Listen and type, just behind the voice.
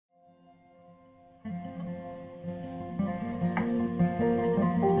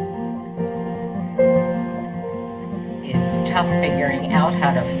tough figuring out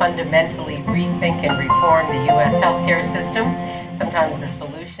how to fundamentally rethink and reform the U.S. healthcare system. Sometimes the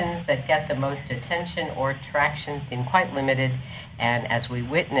solutions that get the most attention or traction seem quite limited, and as we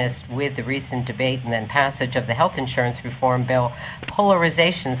witnessed with the recent debate and then passage of the health insurance reform bill,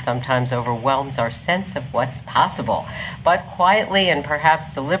 polarization sometimes overwhelms our sense of what's possible. But quietly and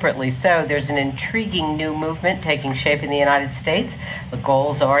perhaps deliberately so, there's an intriguing new movement taking shape in the United States. The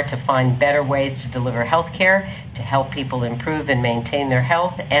goals are to find better ways to deliver health care, to help people improve and maintain their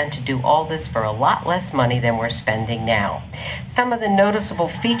health, and to do all this for a lot less money than we're spending now. Some of the noticeable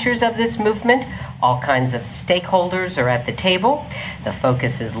features of this movement: all kinds of stakeholders are at the table. The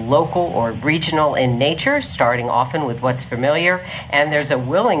focus is local or regional in nature, starting often with what's familiar, and there's a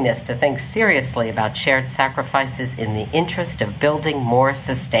willingness to think seriously about shared sacrifices in the interest of building more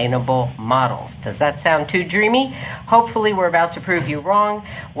sustainable models. Does that sound too dreamy? Hopefully we're about to prove you wrong.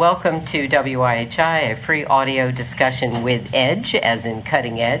 Welcome to WIHI, a free audio discussion with EDGE, as in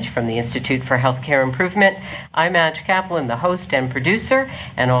cutting edge, from the Institute for Healthcare Improvement. I'm Madge Kaplan, the host and producer,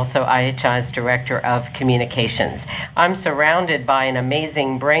 and also IHI's Director of Communications. I'm surrounded by an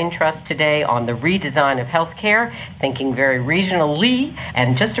amazing brain trust today on the redesign of healthcare, thinking very regionally.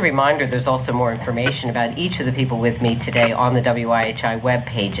 And just a reminder, there's also more information about each of the people with me today on the WIHI web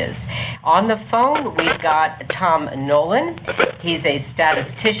pages. On the phone, we've got Tom Nolan. He's a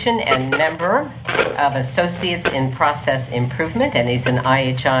statistician and member of Associates in Process Improvement, and he's an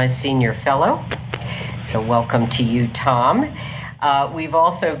IHI Senior Fellow. So welcome to you, Tom. We've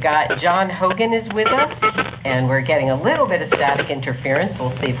also got John Hogan is with us, and we're getting a little bit of static interference.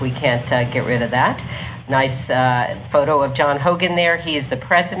 We'll see if we can't get rid of that. Nice photo of John Hogan there. He is the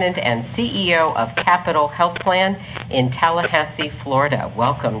president and CEO of Capital Health Plan in Tallahassee, Florida.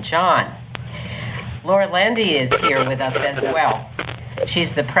 Welcome, John. Laura Landy is here with us as well.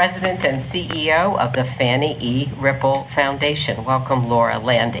 She's the president and CEO of the Fannie E. Ripple Foundation. Welcome, Laura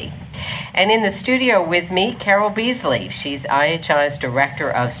Landy. And in the studio with me, Carol Beasley. She's IHI's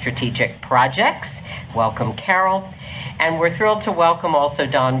Director of Strategic Projects. Welcome, Carol. And we're thrilled to welcome also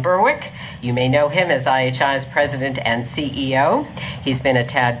Don Berwick. You may know him as IHI's President and CEO. He's been a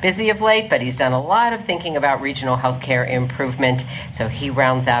tad busy of late, but he's done a lot of thinking about regional healthcare improvement, so he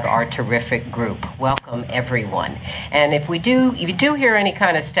rounds out our terrific group. Welcome, everyone. And if you do hear any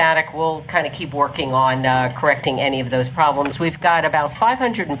kind of static, we'll kind of keep working on correcting any of those problems. We've got about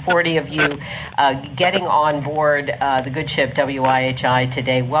 540 of you getting on board the good ship WIHI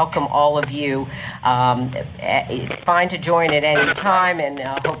today. Welcome, all of you. Fine to join at any time, and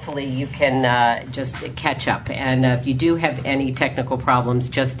hopefully you can just catch up. And if you do have any technical problems,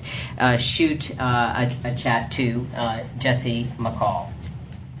 just shoot a chat to Jesse McCall.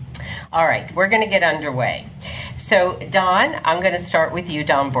 All right, we're going to get underway. So, Don, I'm going to start with you,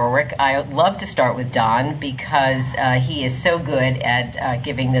 Don Berwick. I love to start with Don because he is so good at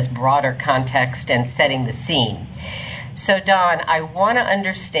giving this broader context and setting the scene. So, Don, I want to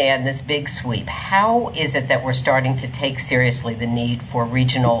understand this big sweep. How is it that we're starting to take seriously the need for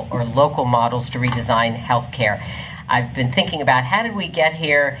regional or local models to redesign healthcare? I've been thinking about how did we get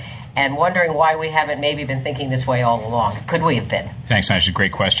here and wondering why we haven't maybe been thinking this way all along. Could we have been? Thanks, Nash. A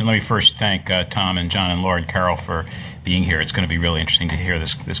great question. Let me first thank Tom and John and Laura and Carol for being here. It's going to be really interesting to hear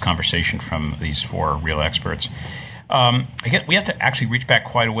this conversation from these four real experts. We have to actually reach back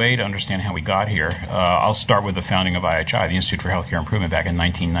quite a way to understand how we got here. I'll start with the founding of IHI, the Institute for Healthcare Improvement, back in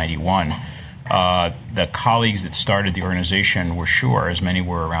 1991. The colleagues that started the organization were sure, as many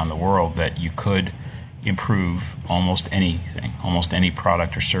were around the world, that you could improve almost anything, almost any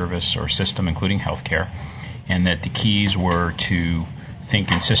product or service or system, including healthcare, and that the keys were to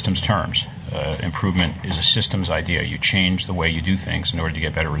think in systems terms. Improvement is a systems idea. You change the way you do things in order to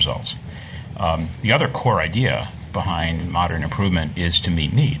get better results. The other core idea behind modern improvement is to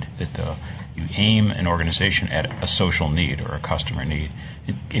meet need, that you aim an organization at a social need or a customer need.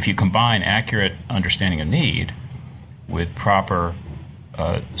 If you combine accurate understanding of need with proper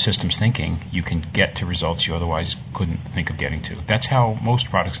systems thinking, you can get to results you otherwise couldn't think of getting to. That's how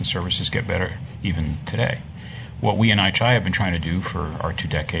most products and services get better even today. What we in IHI have been trying to do for our 2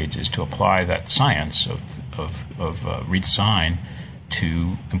 decades is to apply that science of redesign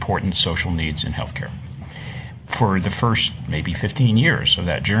to important social needs in healthcare. For the first maybe 15 years of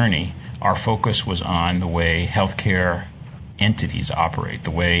that journey, our focus was on the way healthcare entities operate,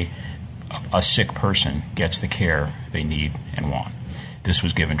 the way a sick person gets the care they need and want. This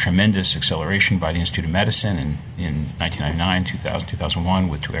was given tremendous acceleration by the Institute of Medicine in 1999, 2000, 2001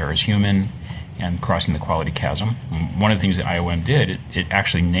 with To Err Is Human and Crossing the Quality Chasm. And one of the things that IOM did, it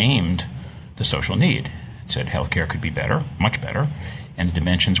actually named the social need. It said healthcare could be better, much better, and the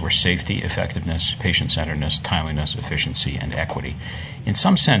dimensions were safety, effectiveness, patient-centeredness, timeliness, efficiency, and equity. In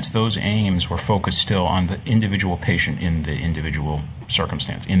some sense, those aims were focused still on the individual patient in the individual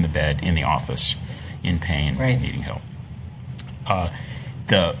circumstance, in the bed, in the office, in pain, needing help.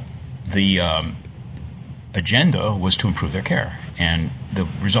 The agenda was to improve their care, and the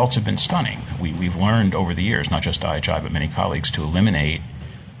results have been stunning. We've learned over the years, not just IHI but many colleagues, to eliminate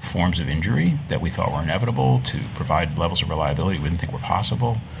forms of injury that we thought were inevitable, to provide levels of reliability we didn't think were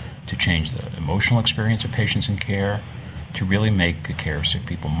possible, to change the emotional experience of patients in care, to really make the care of sick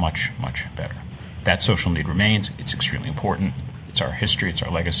people much, much better. That social need remains. It's extremely important. It's our history. It's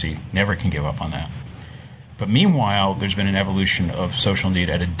our legacy. Never can give up on that. But meanwhile, there's been an evolution of social need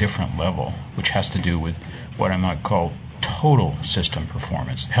at a different level, which has to do with what I might call total system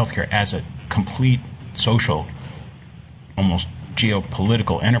performance. Healthcare as a complete social, almost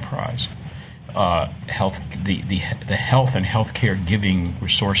geopolitical enterprise. The health and healthcare giving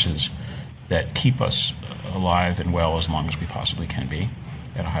resources that keep us alive and well as long as we possibly can be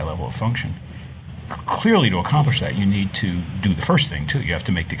at a high level of function. Clearly, to accomplish that, you need to do the first thing, too. You have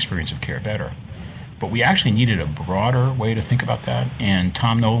to make the experience of care better. But we actually needed a broader way to think about that, and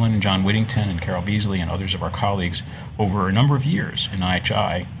Tom Nolan and John Whittington and Carol Beasley and others of our colleagues over a number of years in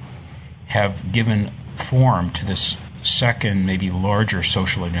IHI have given form to this second, maybe larger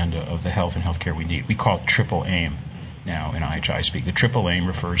social agenda of the health and healthcare we need. We call it triple aim now in IHI speak. The triple aim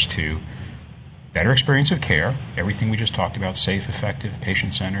refers to better experience of care, everything we just talked about, safe, effective,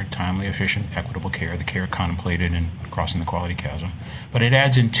 patient-centered, timely, efficient, equitable care, the care contemplated in crossing the quality chasm. But it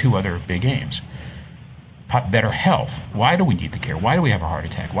adds in two other big aims. Better health. Why do we need the care? Why do we have a heart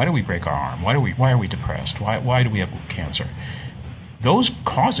attack? Why do we break our arm? Why are we depressed? Why do we have cancer? Those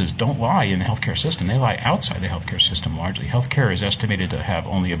causes don't lie in the healthcare system. They lie outside the healthcare system largely. Healthcare is estimated to have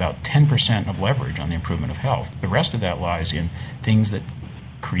only about 10% of leverage on the improvement of health. The rest of that lies in things that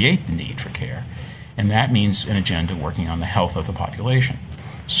create the need for care. And that means an agenda working on the health of the population.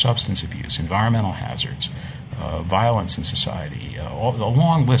 Substance abuse, environmental hazards, violence in society, a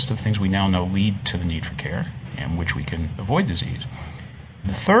long list of things we now know lead to the need for care and which we can avoid disease.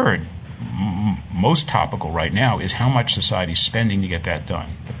 The third, most topical right now, is how much society is spending to get that done,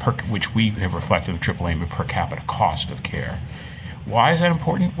 which we have reflected in the triple aim of per capita cost of care. Why is that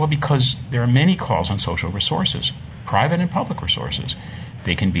important? Well, because there are many calls on social resources, private and public resources.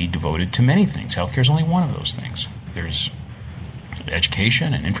 They can be devoted to many things. Healthcare is only one of those things. There's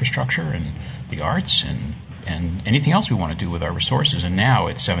education and infrastructure and the arts and anything else we want to do with our resources. And now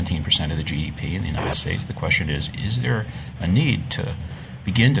it's 17% of the GDP in the United States. The question is there a need to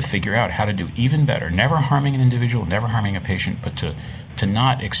begin to figure out how to do even better, never harming an individual, never harming a patient, but to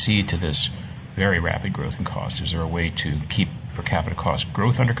not exceed to this very rapid growth in cost? Is there a way to keep per capita cost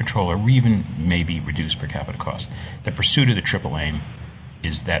growth under control or even maybe reduce per capita cost? The pursuit of the triple aim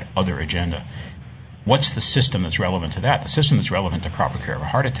is that other agenda. What's the system that's relevant to that? The system that's relevant to proper care of a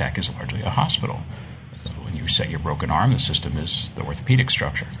heart attack is largely a hospital. When you set your broken arm, the system is the orthopedic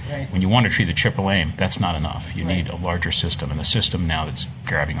structure. Right. When you want to treat the triple aim, that's not enough. You need a larger system. And the system now that's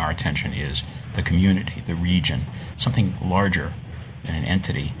grabbing our attention is the community, the region, something larger than an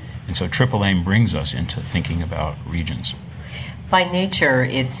entity. And so triple aim brings us into thinking about regions. By nature,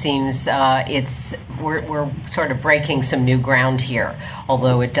 it seems we're sort of breaking some new ground here,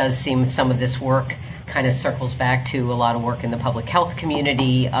 although it does seem some of this work kind of circles back to a lot of work in the public health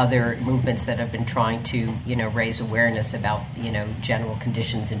community, other movements that have been trying to, raise awareness about, general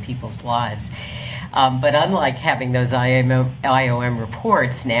conditions in people's lives. But unlike having those IOM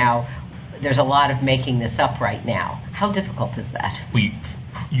reports now, there's a lot of making this up right now. How difficult is that?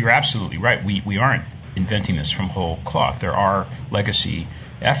 You're absolutely right. We aren't inventing this from whole cloth. There are legacy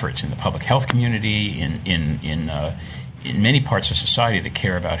efforts in the public health community, in many parts of society that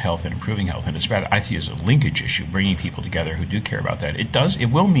care about health and improving health, and it's rather, I see, as a linkage issue, bringing people together who do care about that. It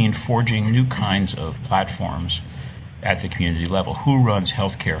will mean forging new kinds of platforms at the community level. Who runs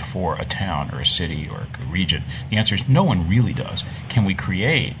healthcare for a town or a city or a region? The answer is no one really does. Can we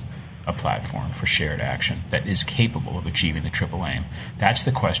create a platform for shared action that is capable of achieving the triple aim? That's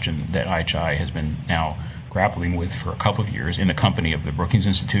the question that IHI has been now grappling with for a couple of years in the company of the Brookings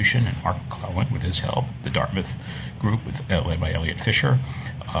Institution and Mark McClellan with his help, the Dartmouth group led by Elliot Fisher,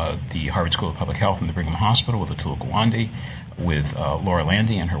 the Harvard School of Public Health and the Brigham Hospital with Atul Gawande, with Laura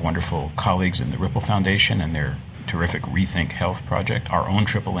Landy and her wonderful colleagues in the Ripple Foundation and their terrific Rethink Health project, our own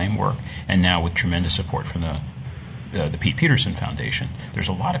triple aim work, and now with tremendous support from the Pete Peterson Foundation. There's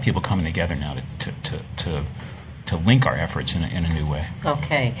a lot of people coming together now to link our efforts in a new way.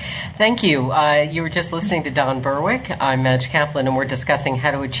 Okay. Thank you. You were just listening to Don Berwick. I'm Madge Kaplan, and we're discussing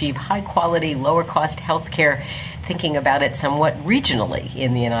how to achieve high-quality, lower-cost health care, thinking about it somewhat regionally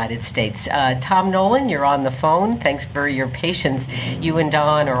in the United States. Tom Nolan, you're on the phone. Thanks for your patience. You and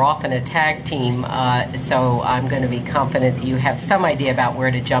Don are often a tag team, so I'm going to be confident that you have some idea about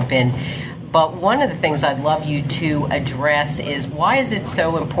where to jump in. But one of the things I'd love you to address is, why is it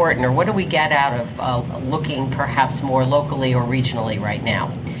so important, or what do we get out of looking perhaps more locally or regionally right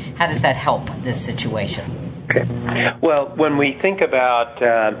now? How does that help this situation? Okay. Well, when we think about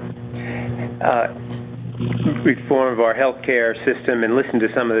reform of our healthcare system and listen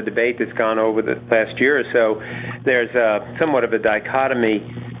to some of the debate that's gone over the past year or so, there's somewhat of a dichotomy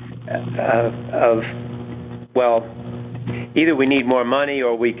of, well, either we need more money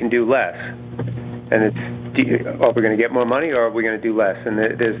or we can do less. And are we going to get more money or are we going to do less? And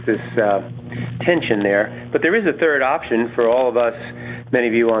there's this tension there. But there is a third option for all of us, many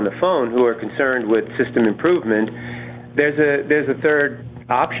of you on the phone who are concerned with system improvement. There's a third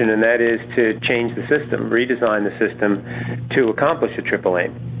option, and that is to change the system, redesign the system to accomplish the triple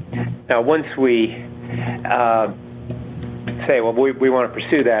aim. Now, once we say, well, we want to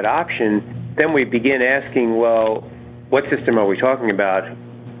pursue that option, then we begin asking, well, what system are we talking about?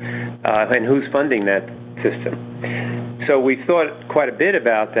 And who's funding that system? So we've thought quite a bit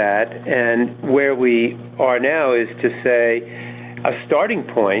about that, and where we are now is to say a starting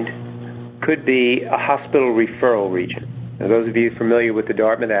point could be a hospital referral region. Now, those of you familiar with the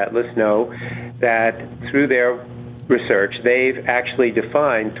Dartmouth Atlas know that through their research, they've actually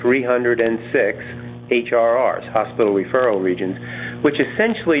defined 306 HRRs, hospital referral regions, which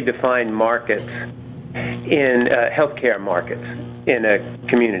essentially define markets in healthcare markets in a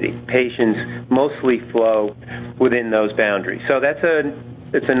community. Patients mostly flow within those boundaries. So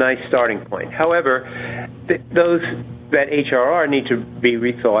it's a nice starting point. However, that HRR need to be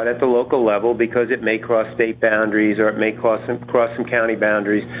rethought at the local level because it may cross state boundaries or it may cross some county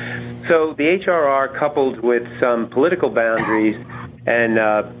boundaries. So the HRR, coupled with some political boundaries and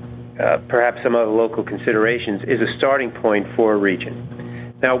perhaps some other local considerations, is a starting point for a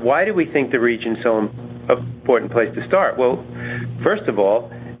region. Now, why do we think the region is so important place to start? Well, first of all,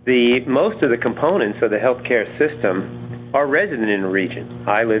 most of the components of the healthcare system are resident in a region.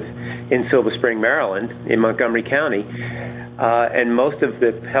 I live in Silver Spring, Maryland, in Montgomery County, and most of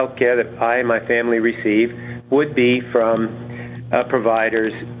the healthcare that I and my family receive would be from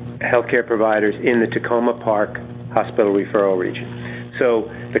healthcare providers in the Tacoma Park Hospital Referral Region. So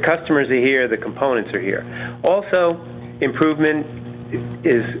the customers are here, the components are here. Also,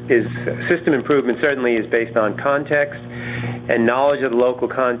 system improvement certainly is based on context, and knowledge of the local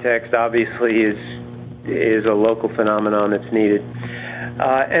context obviously is a local phenomenon that's needed.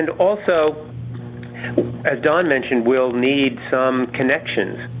 And also, as Don mentioned, we'll need some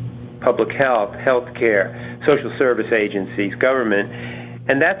connections, public health, healthcare, social service agencies, government,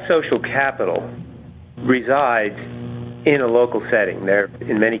 and that social capital resides in a local setting. There,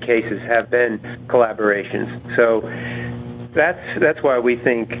 in many cases, have been collaborations. So that's why we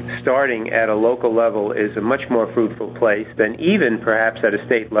think starting at a local level is a much more fruitful place than even perhaps at a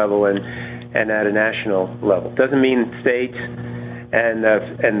state level and at a national level. Doesn't mean states and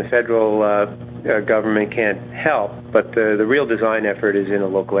the federal government can't help, but the real design effort is in a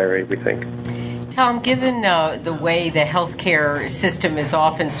local area, we think. Tom, given the way the healthcare system is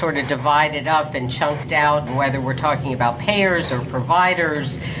often sort of divided up and chunked out, whether we're talking about payers or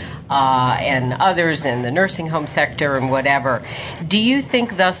providers, and others in the nursing home sector and whatever. Do you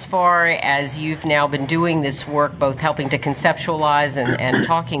think thus far, as you've now been doing this work, both helping to conceptualize and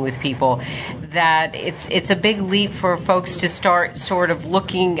talking with people, that it's a big leap for folks to start sort of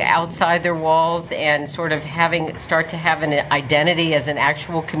looking outside their walls and sort of start to have an identity as an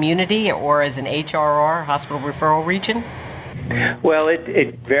actual community or as an HRR, hospital referral region? Well,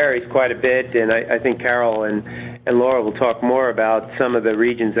 it varies quite a bit, and I think Carol and Laura will talk more about some of the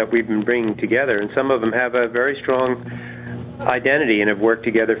regions that we've been bringing together, and some of them have a very strong identity and have worked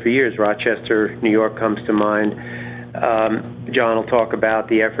together for years. Rochester, New York comes to mind. John will talk about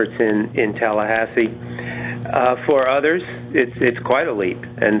the efforts in Tallahassee. For others, it's quite a leap,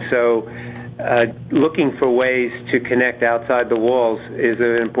 and so looking for ways to connect outside the walls is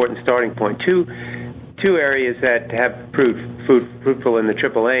an important starting point. Two areas that have proved fruitful in the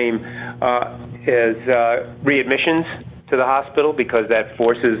triple aim is readmissions to the hospital, because that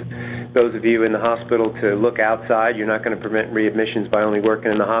forces those of you in the hospital to look outside. You're not going to prevent readmissions by only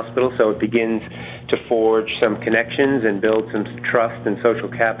working in the hospital, so it begins to forge some connections and build some trust and social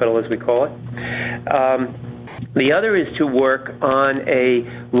capital, as we call it. The other is to work on a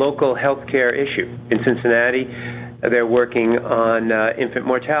local healthcare issue. In Cincinnati, they're working on infant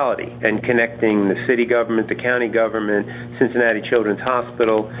mortality and connecting the city government, the county government, Cincinnati Children's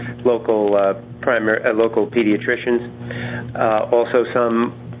Hospital, local pediatricians. Also,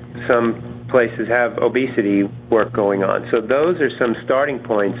 some places have obesity work going on. So those are some starting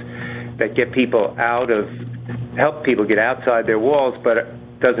points that help people get outside their walls,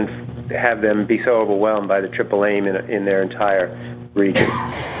 but doesn't have them be so overwhelmed by the triple aim in their entire region.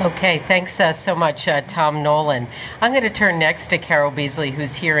 Okay, thanks so much, Tom Nolan. I'm going to turn next to Carol Beasley,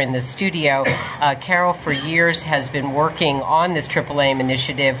 who's here in the studio. Carol, for years, has been working on this Triple Aim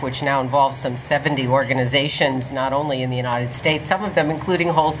initiative, which now involves some 70 organizations, not only in the United States, some of them including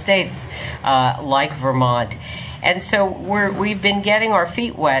whole states like Vermont. And so we've been getting our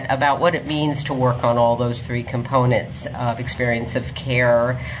feet wet about what it means to work on all those three components of experience of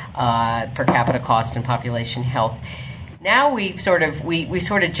care, per capita cost, and population health. Now we sort of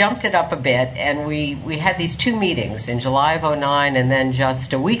jumped it up a bit, and we had these two meetings in July of 2009 and then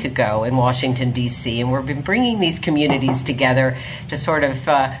just a week ago in Washington, D.C., and we've been bringing these communities together to sort of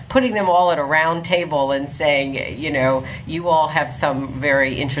putting them all at a round table and saying, you all have some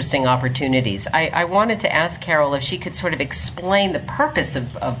very interesting opportunities. I wanted to ask Carol if she could sort of explain the purpose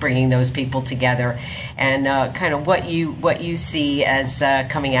of bringing those people together and kind of what you see as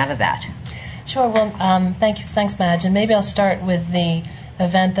coming out of that. Sure. Well, thanks, Madge. And maybe I'll start with the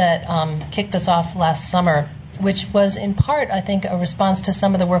event that kicked us off last summer, which was in part, I think, a response to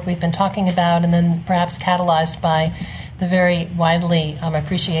some of the work we've been talking about, and then perhaps catalyzed by the very widely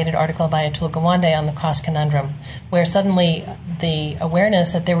appreciated article by Atul Gawande on the cost conundrum, where suddenly the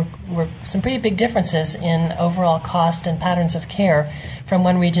awareness that there were some pretty big differences in overall cost and patterns of care from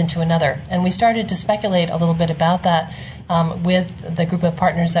one region to another. And we started to speculate a little bit about that with the group of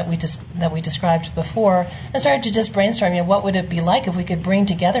partners that we described before, and started to just brainstorm, what would it be like if we could bring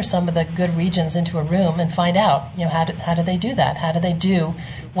together some of the good regions into a room and find out, how do they do that? How do they do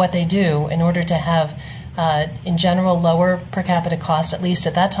what they do in order to have, in general, lower per capita cost? At least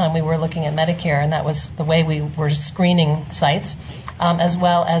at that time we were looking at Medicare, and that was the way we were screening sites, as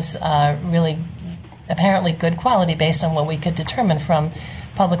well as really apparently good quality based on what we could determine from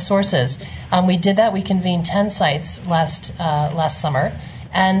public sources. We did that. We convened 10 sites last summer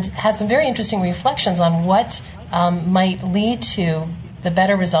and had some very interesting reflections on what might lead to the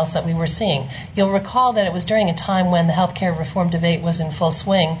better results that we were seeing. You'll recall that it was during a time when the healthcare reform debate was in full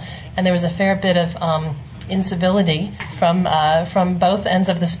swing, and there was a fair bit of incivility from both ends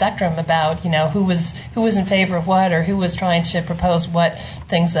of the spectrum about who was in favor of what, or who was trying to propose what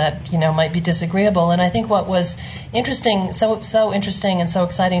things that might be disagreeable. And I think what was interesting, so interesting and so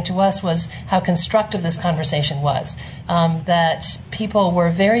exciting to us, was how constructive this conversation was. That people were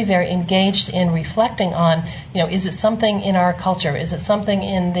very, very engaged in reflecting on, is it something in our culture? Is it something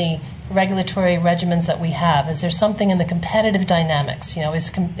in the regulatory regimens that we have? Is there something in the competitive dynamics?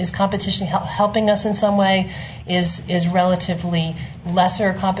 Is competition helping us in some way? Is relatively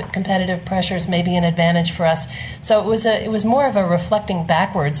lesser competitive pressures maybe an advantage for us? So it was more of a reflecting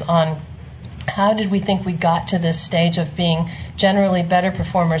backwards on how did we think we got to this stage of being generally better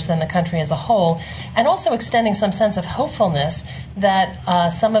performers than the country as a whole, and also extending some sense of hopefulness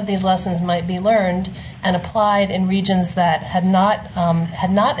that some of these lessons might be learned and applied in regions that had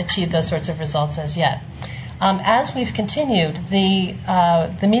not achieved those sorts of results as yet. As we've continued,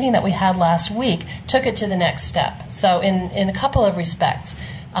 the meeting that we had last week took it to the next step. So in a couple of respects.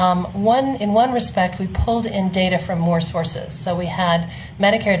 In one respect, we pulled in data from more sources. So we had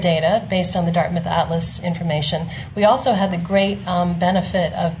Medicare data based on the Dartmouth Atlas information. We also had the great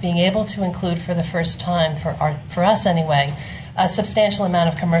benefit of being able to include for the first time, for us anyway, a substantial amount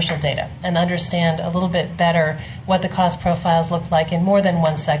of commercial data and understand a little bit better what the cost profiles looked like in more than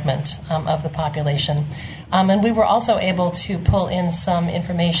one segment of the population. And we were also able to pull in some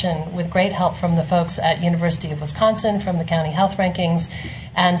information with great help from the folks at University of Wisconsin, from the county health rankings,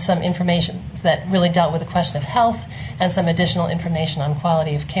 and some information that really dealt with the question of health and some additional information on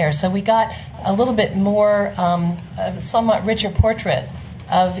quality of care. So we got a little bit more, a somewhat richer portrait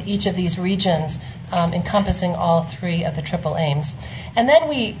of each of these regions, encompassing all three of the triple aims. And then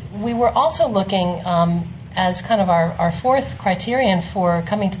we were also looking as kind of our fourth criterion for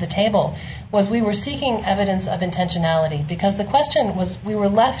coming to the table was we were seeking evidence of intentionality, because the question was, we were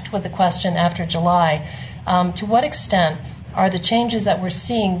left with the question after July, to what extent are the changes that we're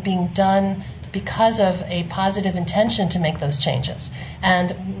seeing being done because of a positive intention to make those changes?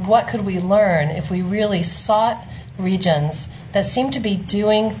 And what could we learn if we really sought regions that seem to be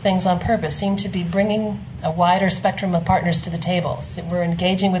doing things on purpose, seem to be bringing a wider spectrum of partners to the table. So we're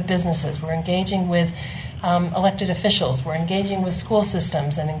engaging with businesses, we're engaging with elected officials, we're engaging with school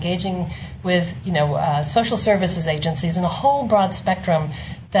systems and engaging with social services agencies and a whole broad spectrum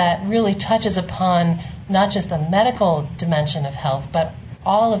that really touches upon not just the medical dimension of health, but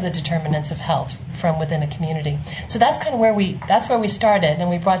all of the determinants of health from within a community. So that's kind of where we started, and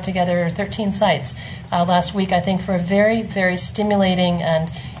we brought together 13 sites last week, I think, for a very, very stimulating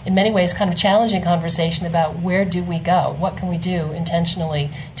and in many ways kind of challenging conversation about where do we go, what can we do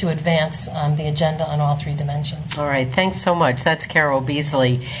intentionally to advance the agenda on all three dimensions. All right, thanks so much. That's Carol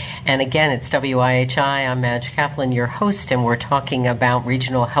Beasley, and again, it's WIHI. I'm Madge Kaplan, your host, and we're talking about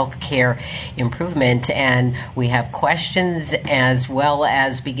regional health care improvement, and we have questions as well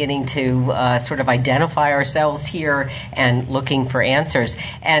as beginning to sort of identify ourselves here and looking for answers.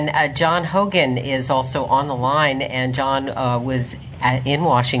 And John Hogan is also on the line, and John was in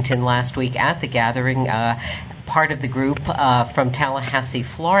Washington last week at the gathering, part of the group from Tallahassee,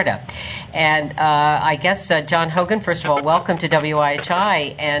 Florida. And I guess, John Hogan, first of all, welcome to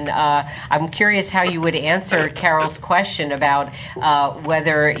WIHI. And I'm curious how you would answer Carol's question about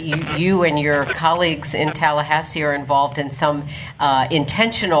whether you and your colleagues in Tallahassee are involved in some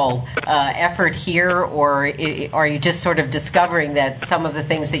intentional effort here, or are you just sort of discovering that some of the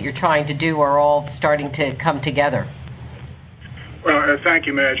things that you're trying to do are all starting to come together? Well, thank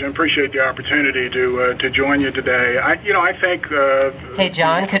you, Madge. I appreciate the opportunity to join you today. I think... hey,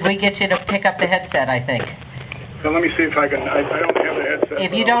 John, could we get you to pick up the headset, I think? So let me see if I can... I don't have the headset.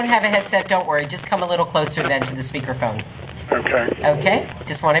 If you don't have a headset, don't worry. Just come a little closer then to the speakerphone. Okay. Okay?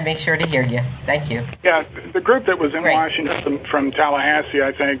 Just want to make sure to hear you. Thank you. Yeah, the group that was in Great. Washington from Tallahassee,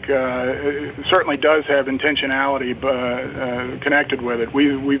 I think, certainly does have intentionality connected with it.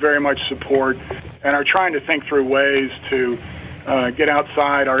 We very much support and are trying to think through ways to get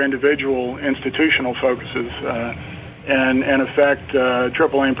outside our individual institutional focuses and affect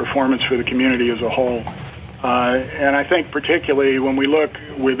AAA performance for the community as a whole. And I think particularly when we look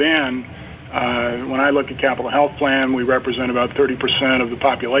within, when I look at Capital Health Plan, we represent about 30% of the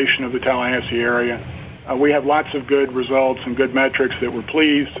population of the Tallahassee area. We have lots of good results and good metrics that we're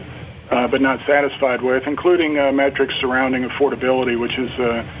pleased but not satisfied with, including metrics surrounding affordability, which is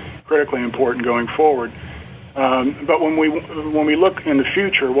critically important going forward. But when we look in the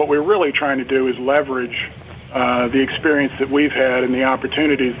future, what we're really trying to do is leverage the experience that we've had and the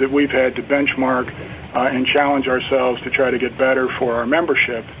opportunities that we've had to benchmark and challenge ourselves to try to get better for our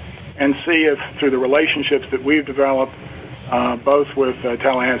membership, and see if through the relationships that we've developed, both with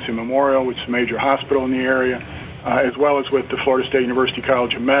Tallahassee Memorial, which is a major hospital in the area, as well as with the Florida State University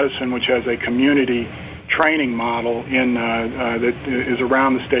College of Medicine, which has a community training model that is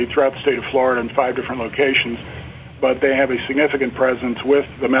around the state, throughout the state of Florida in 5 different locations, but they have a significant presence with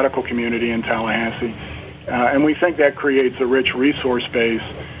the medical community in Tallahassee. And we think that creates a rich resource base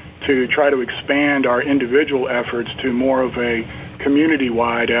to try to expand our individual efforts to more of a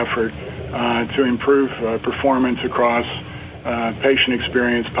community-wide effort to improve performance across patient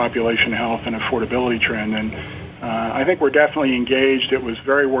experience, population health, and affordability trend. And I think we're definitely engaged. It was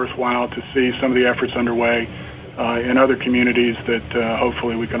very worthwhile to see some of the efforts underway in other communities that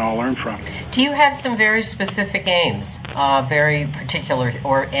hopefully we can all learn from. Do you have some very specific aims, very particular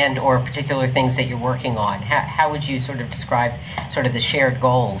or particular things that you're working on? How would you sort of describe sort of the shared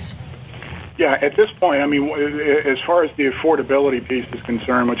goals? Yeah, at this point, I mean, as far as the affordability piece is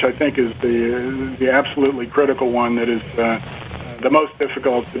concerned, which I think is the absolutely critical one that is the most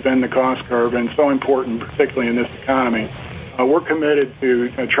difficult to bend the cost curve and so important, particularly in this economy, we're committed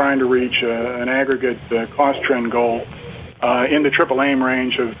to trying to reach an aggregate cost trend goal in the triple aim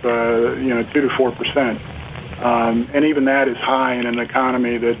range of 2 to 4%, and even that is high in an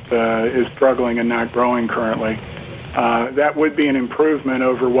economy that is struggling and not growing currently. That would be an improvement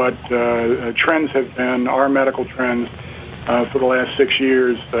over what trends have been. Our medical trends for the last 6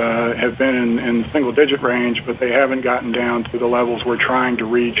 years have been in single-digit range, but they haven't gotten down to the levels we're trying to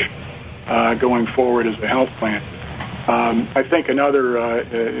reach going forward as a health plan. I think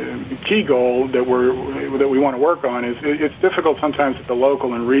another key goal that we want to work on is it's difficult sometimes at the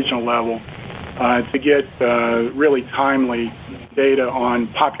local and regional level to get really timely data on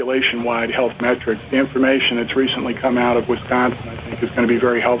population-wide health metrics. The information that's recently come out of Wisconsin, I think, is going to be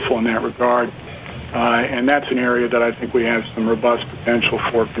very helpful in that regard. And that's an area that I think we have some robust potential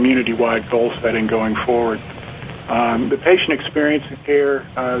for community-wide goal setting going forward. The patient experience and care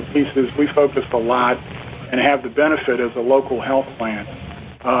pieces, we focused a lot and have the benefit as a local health plan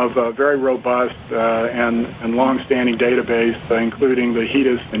of a very robust and long-standing database, including the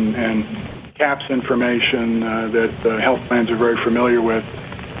HEDIS and CAHPS information that health plans are very familiar with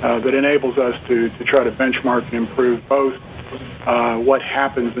that enables us to try to benchmark and improve both what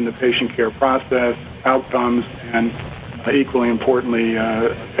happens in the patient care process, outcomes, and equally importantly,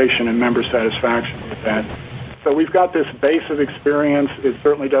 patient and member satisfaction with that. So we've got this base of experience. It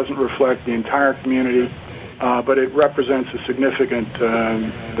certainly doesn't reflect the entire community, but it represents a significant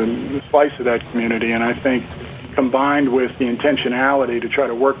slice of that community. And I think combined with the intentionality to try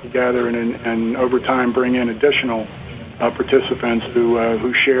to work together and over time bring in additional participants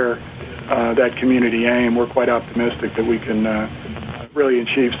who share that community aim, we're quite optimistic that we can really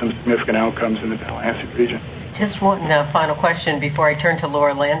achieve some significant outcomes in the Tallahassee region. Just one final question before I turn to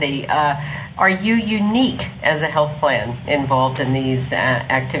Laura Landy. Are you unique as a health plan involved in these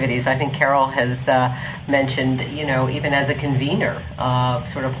activities? I think Carol has mentioned, even as a convener,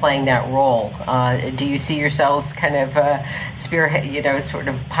 sort of playing that role. Do you see yourselves kind of spearhead, sort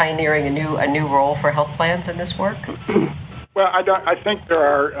of pioneering a new role for health plans in this work? Well, I think there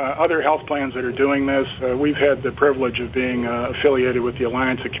are other health plans that are doing this. We've had the privilege of being affiliated with the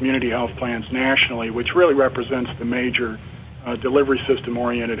Alliance of Community Health Plans nationally, which really represents the major delivery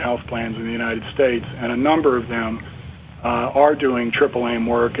system-oriented health plans in the United States, and a number of them are doing triple aim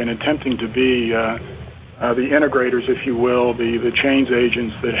work and attempting to be the integrators, if you will, the change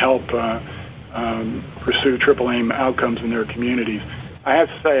agents that help pursue triple aim outcomes in their communities. I have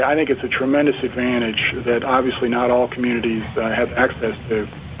to say, I think it's a tremendous advantage that obviously not all communities have access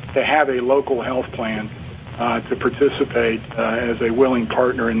to have a local health plan to participate as a willing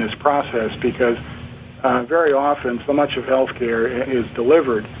partner in this process, because very often so much of healthcare is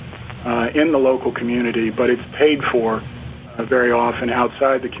delivered in the local community, but it's paid for very often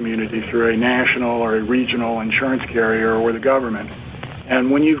outside the community through a national or a regional insurance carrier or the government. And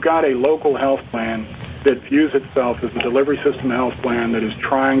when you've got a local health plan that views itself as a delivery system health plan that is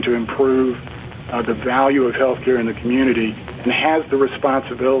trying to improve the value of healthcare in the community and has the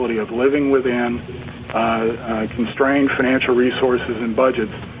responsibility of living within constrained financial resources and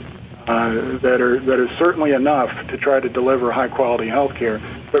budgets that are certainly enough to try to deliver high-quality healthcare,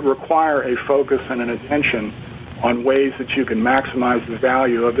 but require a focus and an attention on ways that you can maximize the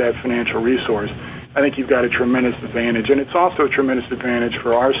value of that financial resource, I think you've got a tremendous advantage. And it's also a tremendous advantage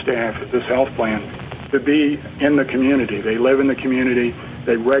for our staff at this health plan to be in the community. They live in the community.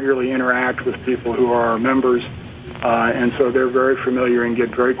 They regularly interact with people who are our members, and so they're very familiar and get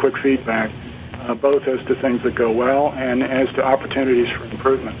very quick feedback, both as to things that go well and as to opportunities for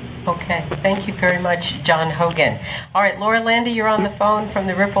improvement. Okay, thank you very much, John Hogan. All right, Laura Landy, you're on the phone from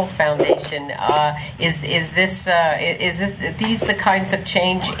the Ripple Foundation. Is these the kinds of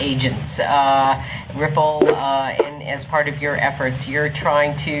change agents, Ripple, and as part of your efforts, you're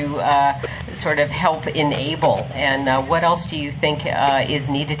trying to sort of help enable? And what else do you think is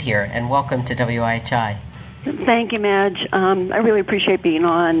needed here? And welcome to WIHI. Thank you, Madge. I really appreciate being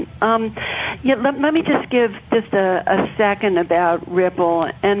on. Let me just give just a second about Ripple,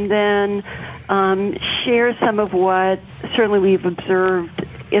 and then share some of what certainly we've observed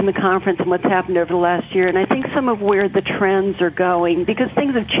in the conference and what's happened over the last year, and I think some of where the trends are going, because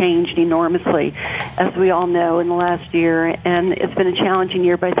things have changed enormously, as we all know, in the last year, and it's been a challenging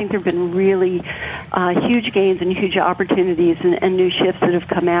year, but I think there have been really huge gains and huge opportunities and new shifts that have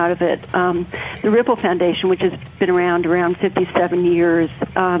come out of it. The Ripple Foundation, which has been around 57 years,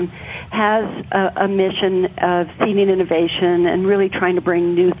 has a mission of seeding innovation and really trying to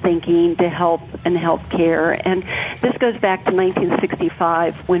bring new thinking to health and health care. And this goes back to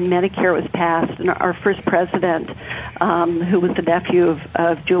 1965 when Medicare was passed, and our first president, who was the nephew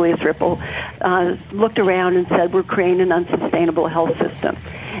of Julius Ripple, looked around and said, we're creating an unsustainable health system,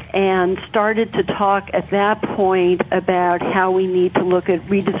 and started to talk at that point about how we need to look at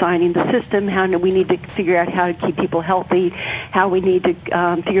redesigning the system, how we need to figure out how to keep people healthy, how we need to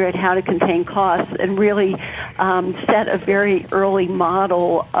figure out how to contain costs, and really set a very early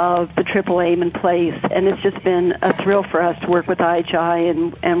model of the triple aim in place. And it's just been a thrill for us to work with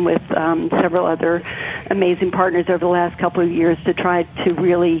IHI and with several other amazing partners over the last couple of years to try to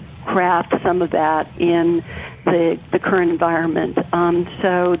really craft some of that in the current environment.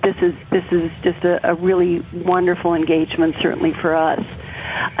 So this is just a really wonderful engagement, certainly for us.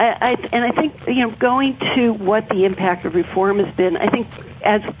 I think, going to what the impact of reform has been, I think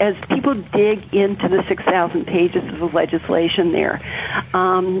as people dig into the 6,000 pages of the legislation there,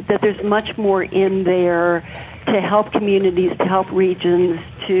 that there's much more in there to help communities, to help regions,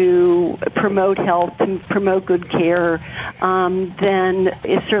 to promote health, to promote good care, than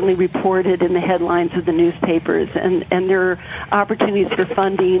is certainly reported in the headlines of the newspapers. And there are opportunities for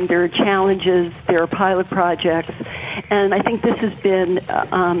funding, there are challenges, there are pilot projects, and I think this has been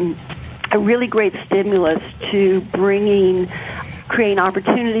a really great stimulus to creating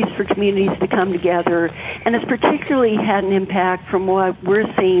opportunities for communities to come together, and it's particularly had an impact from what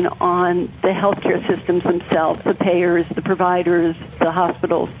we're seeing on the healthcare systems themselves, the payers, the providers, the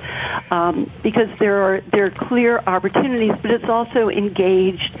hospitals, because there are clear opportunities, but it's also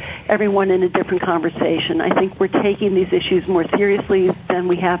engaged everyone in a different conversation. I think we're taking these issues more seriously than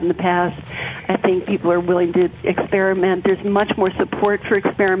we have in the past. I think people are willing to experiment. There's much more support for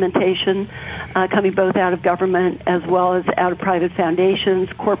experimentation coming both out of government as well as out of private foundations.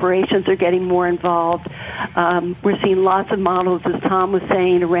 Corporations are getting more involved. We're seeing lots of models, as Tom was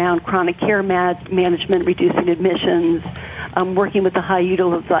saying, around chronic care management, reducing admissions, working with the high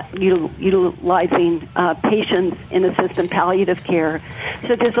utilizing patients in assisted palliative care.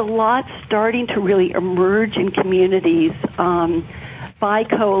 So there's a lot starting to really emerge in communities by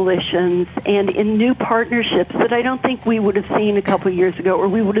coalitions and in new partnerships that I don't think we would have seen a couple of years ago, or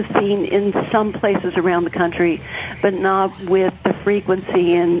we would have seen in some places around the country, but not with the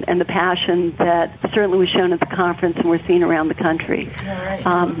frequency and the passion that certainly was shown at the conference and we're seeing around the country. All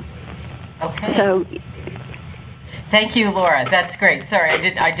right. Okay. So. Thank you, Laura. That's great. Sorry,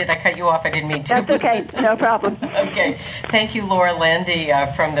 I cut you off. I didn't mean to. That's okay. No problem. Okay. Thank you, Laura Landy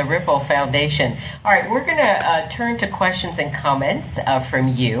from the Ripple Foundation. All right, we're going to turn to questions and comments from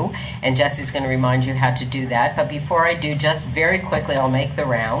you, and Jesse's going to remind you how to do that. But before I do, just very quickly, I'll make the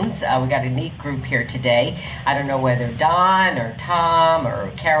rounds. We got a neat group here today. I don't know whether Don or Tom or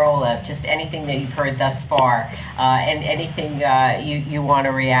Carol, just anything that you've heard thus far, and anything you want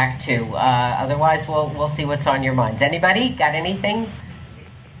to react to. Otherwise, we'll see what's on your minds. Anybody got anything?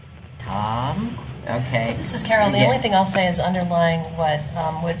 Tom? Okay. This is Carol. The only thing I'll say is underlying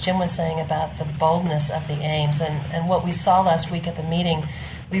what Jim was saying about the boldness of the aims and what we saw last week at the meeting.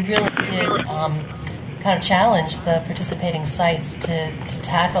 We really did kind of challenge the participating sites to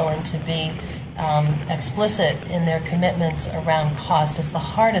tackle and to be explicit in their commitments around cost. It's the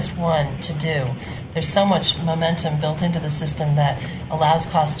hardest one to do. There's so much momentum built into the system that allows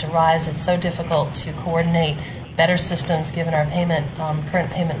costs to rise. It's so difficult to coordinate better systems given our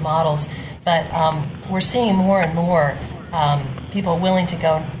current payment models. But we're seeing more and more people willing to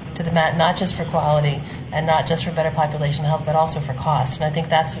go to the mat, not just for quality and not just for better population health, but also for cost. And I think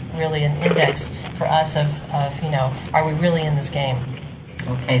that's really an index for us of are we really in this game?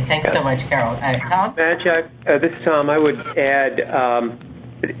 Okay, thanks so much, Carol. Tom? Madge, this is Tom. I would add,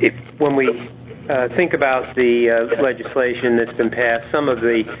 when we think about the legislation that's been passed, some of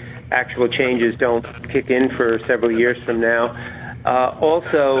the actual changes don't kick in for several years from now.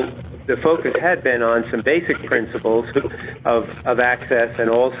 Also, the focus had been on some basic principles of access and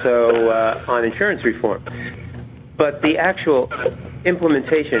also on insurance reform. But the actual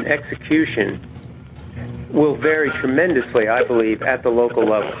implementation, execution, will vary tremendously, I believe, at the local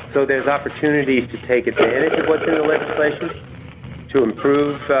level. So there's opportunities to take advantage of what's in the legislation to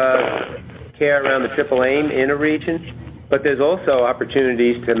improve care around the triple aim in a region. But there's also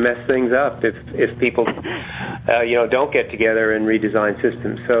opportunities to mess things up if people, don't get together and redesign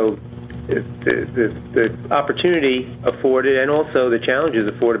systems. So the opportunity afforded and also the challenges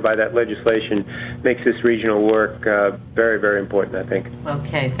afforded by that legislation makes this regional work very, very important, I think.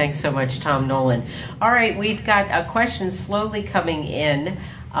 Okay, thanks so much, Tom Nolan. All right, we've got questions slowly coming in.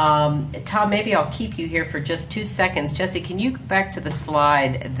 Tom, maybe I'll keep you here for just 2 seconds. Jesse, can you go back to the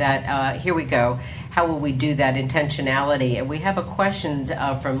slide that, here we go, how will we do that intentionality? And we have a question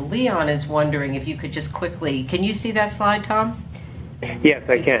from Leon is wondering if you could just quickly, can you see that slide, Tom? Yes,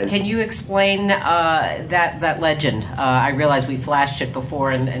 I can. Can you explain that legend? I realize we flashed it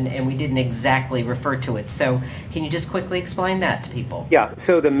before and we didn't exactly refer to it. So can you just quickly explain that to people? Yeah,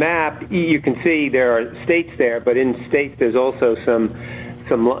 so the map, you can see there are states there, but in states there's also some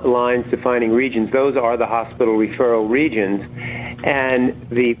lines defining regions. Those are the hospital referral regions. And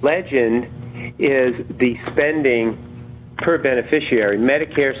the legend is the spending per beneficiary,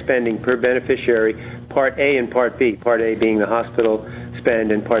 Medicare spending per beneficiary, Part A and Part B, Part A being the hospital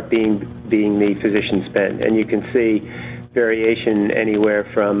spend and Part B being the physician spend. And you can see variation anywhere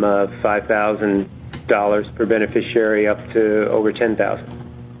from $5,000 per beneficiary up to over $10,000.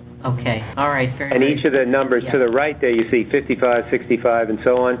 Okay. All right. And each of the numbers to the right there, you see 55, 65, and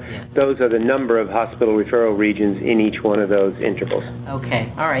so on. Yeah. Those are the number of hospital referral regions in each one of those intervals.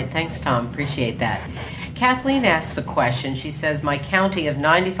 Okay. All right. Thanks, Tom. Appreciate that. Kathleen asks a question. She says, my county of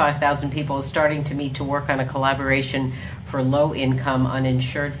 95,000 people is starting to meet to work on a collaboration for low-income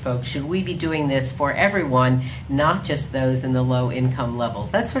uninsured folks. Should we be doing this for everyone, not just those in the low-income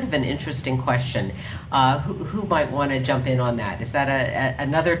levels? That's sort of an interesting question. Who might want to jump in on that? Is that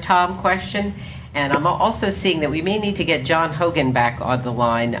another Tom question. And I'm also seeing that we may need to get John Hogan back on the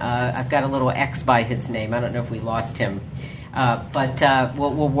line. I've got a little X by his name. I don't know if we lost him. But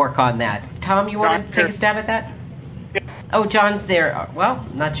we'll work on that. Tom, you want to take a stab at that? Yeah. Oh, John's there. Well,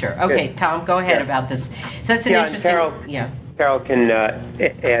 not sure. Okay, Good. Tom, go ahead about this. So that's an interesting... Carol can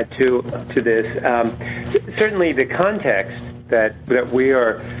add to this. Certainly the context that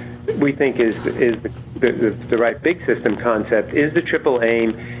we think is the right big system concept is the triple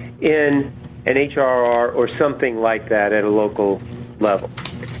aim in an HRR or something like that at a local level.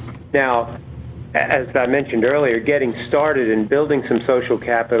 Now, as I mentioned earlier, getting started and building some social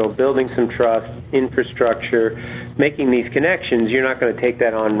capital, building some trust, infrastructure, making these connections, you're not going to take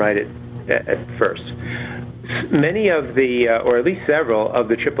that on right at first. Many of the, or at least several of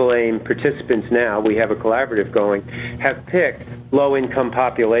the triple aim participants now, we have a collaborative going, have picked low-income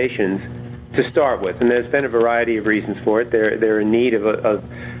populations to start with, and there's been a variety of reasons for it. They're in need of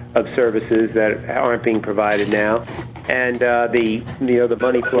services that aren't being provided now, and the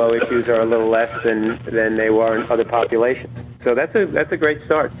money flow issues are a little less than they were in other populations. So that's a great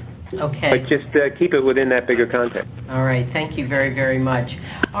start. Okay. But just keep it within that bigger context. All right. Thank you very, very much.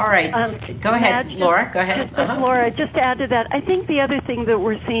 All right. Go ahead, Laura. Go ahead. Laura, just to add to that, I think the other thing that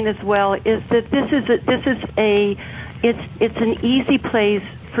we're seeing as well is that it's an easy place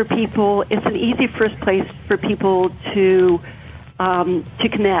for people. It's an easy first place for people to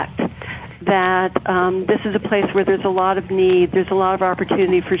connect. That this is a place where there's a lot of need, there's a lot of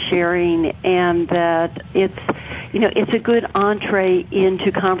opportunity for sharing, and that it's a good entree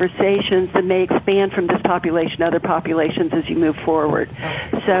into conversations that may expand from this population to other populations as you move forward.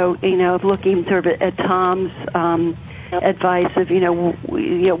 So, looking sort of at Tom's advice of,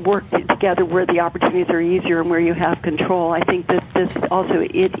 work together where the opportunities are easier and where you have control. I think that this also,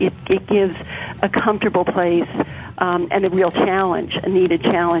 it gives a comfortable place and a real challenge, a needed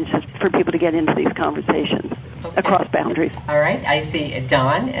challenge for people to get into these conversations across boundaries. All right. I see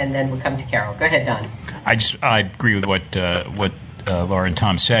Don, and then we'll come to Carol. Go ahead, Don. I agree with what Laura and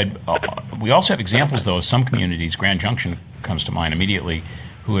Tom said. We also have examples, though, of some communities. Grand Junction comes to mind immediately,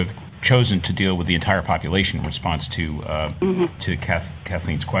 who have chosen to deal with the entire population in response to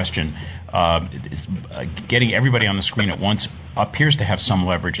Kathleen's question. Getting everybody on the screen at once appears to have some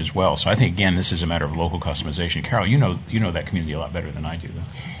leverage as well. So I think, again, this is a matter of local customization. Carol, you know that community a lot better than I do, though.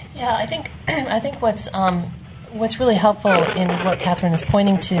 Yeah, I think what's really helpful in what Catherine is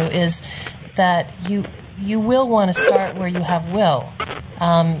pointing to is that you will want to start where you have will.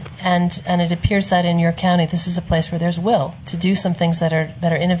 And it appears that in your county, this is a place where there's will to do some things that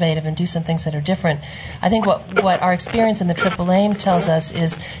are innovative and do some things that are different. I think what our experience in the Triple Aim tells us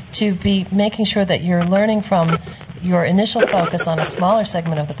is to be making sure that you're learning from your initial focus on a smaller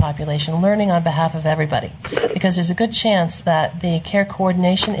segment of the population, learning on behalf of everybody. Because there's a good chance that the care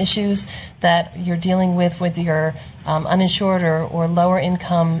coordination issues that you're dealing with your uninsured or lower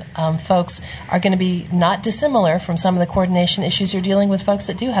income folks are going to be not dissimilar from some of the coordination issues you're dealing with folks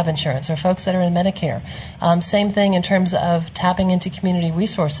that do have insurance or folks that are in Medicare. Same thing in terms of tapping into community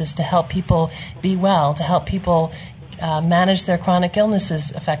resources to help people be well, to help people manage their chronic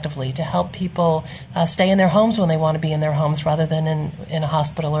illnesses effectively, to help people stay in their homes when they want to be in their homes rather than in a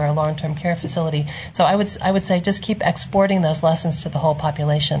hospital or a long-term care facility. So I would say just keep exporting those lessons to the whole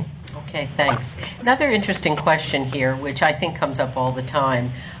population. Okay, thanks. Another interesting question here, which I think comes up all the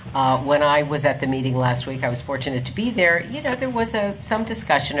time. When I was at the meeting last week, I was fortunate to be there. There was some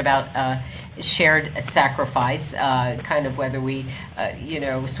discussion about shared sacrifice, kind of whether we,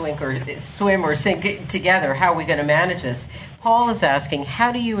 swim or sink together. How are we going to manage this? Paul is asking,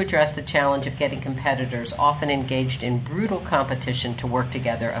 how do you address the challenge of getting competitors often engaged in brutal competition to work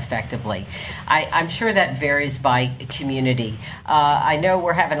together effectively? I'm sure that varies by community. I know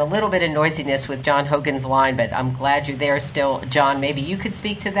we're having a little bit of noisiness with John Hogan's line, but I'm glad you're there still. John, maybe you could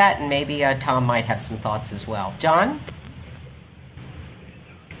speak to that, and maybe Tom might have some thoughts as well. John?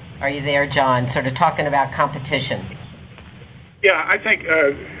 Are you there, John? Sort of talking about competition. Yeah, I think,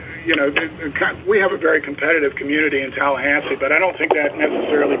 we have a very competitive community in Tallahassee, but I don't think that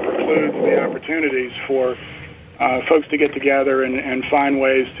necessarily precludes the opportunities for folks to get together and find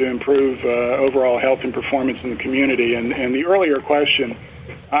ways to improve overall health and performance in the community. And the earlier question,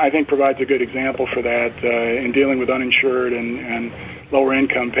 I think, provides a good example for that in dealing with uninsured and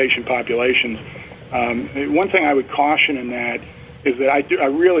lower-income patient populations. One thing I would caution in that is that I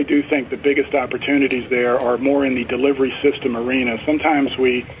really do think the biggest opportunities there are more in the delivery system arena. Sometimes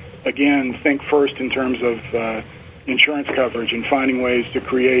we, again, think first in terms of insurance coverage and finding ways to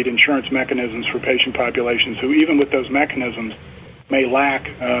create insurance mechanisms for patient populations who, even with those mechanisms, may lack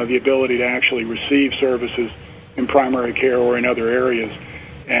the ability to actually receive services in primary care or in other areas.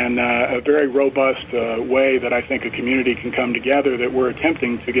 And a very robust way that I think a community can come together that we're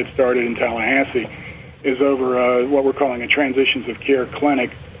attempting to get started in Tallahassee is over what we're calling a Transitions of Care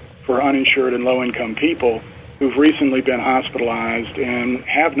clinic for uninsured and low-income people who've recently been hospitalized and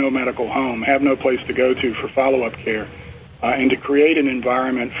have no medical home, have no place to go to for follow-up care, and to create an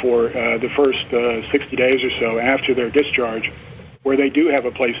environment for the first 60 days or so after their discharge where they do have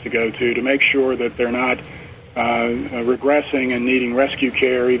a place to go to make sure that they're not regressing and needing rescue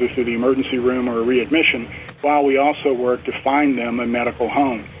care either through the emergency room or a readmission, while we also work to find them a medical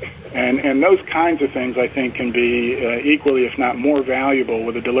home. And those kinds of things, I think, can be equally, if not more valuable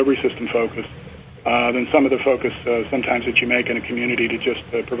with a delivery system focus than some of the focus sometimes that you make in a community to just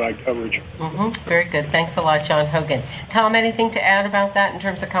provide coverage. Mm-hmm. Very good. Thanks a lot, John Hogan. Tom, anything to add about that in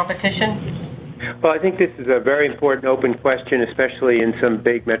terms of competition? Well, I think this is a very important open question, especially in some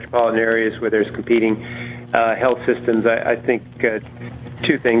big metropolitan areas where there's competing health systems. I think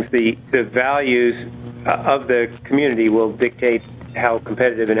two things. The values of the community will dictate how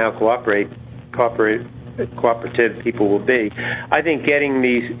competitive and how cooperative people will be. I think getting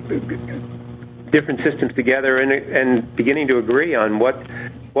these different systems together and beginning to agree on what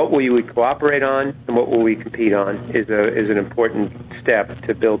will we cooperate on and what will we compete on is an important step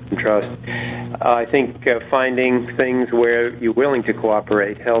to build some trust. I think finding things where you're willing to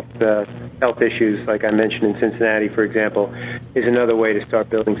cooperate, health issues like I mentioned in Cincinnati, for example, is another way to start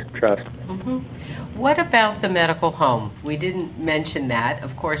building some trust. Mm-hmm. What about the medical home? We didn't mention that.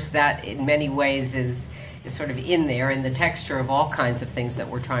 Of course, that in many ways is sort of in there in the texture of all kinds of things that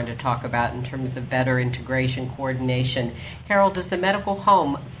we're trying to talk about in terms of better integration, coordination. Carol, does the medical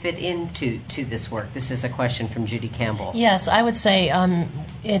home fit into this work? This is a question from Judy Campbell. Yes, I would say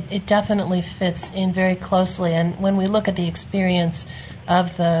it definitely fits in very closely. And when we look at the experience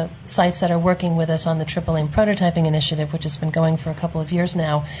of the sites that are working with us on the Triple Aim Prototyping Initiative, which has been going for a couple of years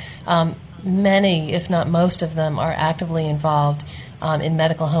now, many, if not most of them, are actively involved in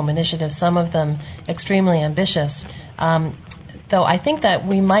medical home initiatives, some of them extremely ambitious. Though I think that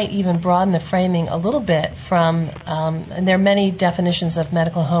we might even broaden the framing a little bit from, and there are many definitions of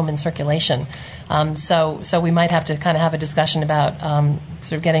medical home in circulation. So we might have to kind of have a discussion about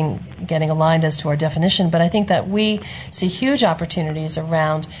sort of getting aligned as to our definition. But I think that we see huge opportunities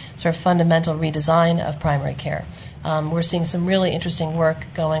around sort of fundamental redesign of primary care. We're seeing some really interesting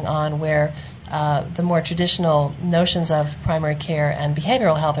work going on where the more traditional notions of primary care and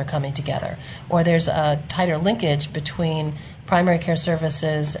behavioral health are coming together, or there's a tighter linkage between primary care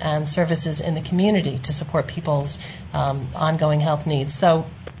services and services in the community to support people's ongoing health needs. So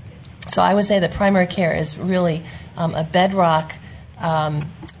I would say that primary care is really a bedrock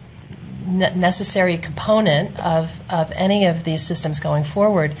necessary component of any of these systems going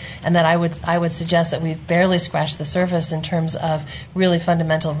forward, and that I would suggest that we've barely scratched the surface in terms of really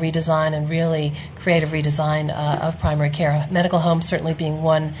fundamental redesign and really creative redesign of primary care. Medical home certainly being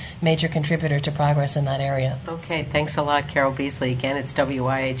one major contributor to progress in that area. Okay, thanks a lot, Carol Beasley. Again, it's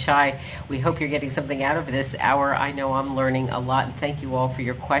WIHI. We hope you're getting something out of this hour. I know I'm learning a lot, and thank you all for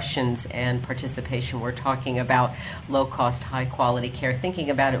your questions and participation. We're talking about low-cost, high-quality care,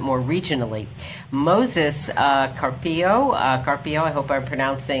 thinking about it more regionally. Moses Carpio, I hope I'm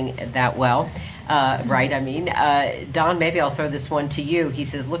pronouncing that well. Right, Don, maybe I'll throw this one to you. He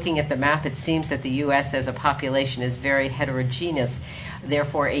says, looking at the map, it seems that the U.S. as a population is very heterogeneous.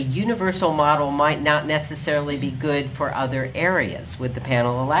 Therefore, a universal model might not necessarily be good for other areas. Would the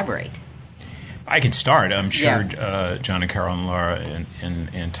panel elaborate? I can start. I'm sure John and Carol and Laura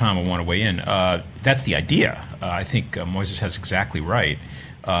and Tom will want to weigh in. That's the idea. I think Moises has exactly right.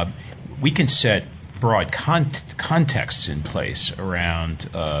 We can set broad contexts in place around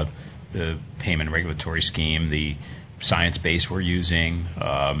the payment regulatory scheme, the science base we're using,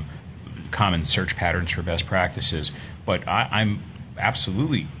 common search patterns for best practices. But I'm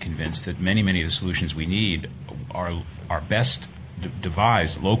absolutely convinced that many of the solutions we need are best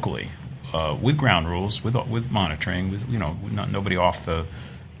devised locally, with ground rules, with monitoring, with nobody off the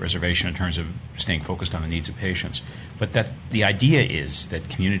reservation in terms of staying focused on the needs of patients. But that the idea is that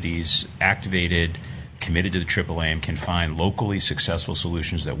communities activated, committed to the Triple Aim can find locally successful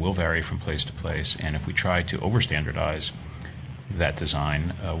solutions that will vary from place to place. And if we try to overstandardize that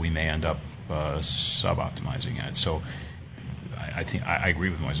design, we may end up sub-optimizing it. So I think I agree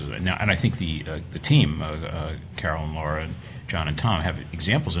with Moises. Now, and I think the team, Carol and Laura and John and Tom, have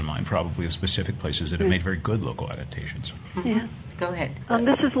examples in mind probably of specific places that have made very good local adaptations. Yeah. Go ahead.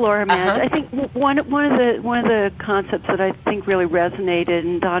 This is Laura Madge. I think one of the concepts that I think really resonated,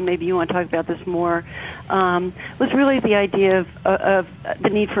 and Don, maybe you want to talk about this more, was really the idea of the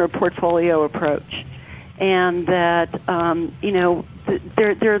need for a portfolio approach. and that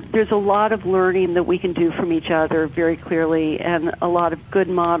there's a lot of learning that we can do from each other very clearly, and a lot of good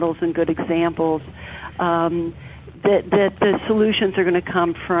models and good examples. That the solutions are going to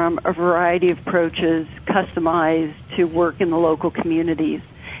come from a variety of approaches customized to work in the local communities,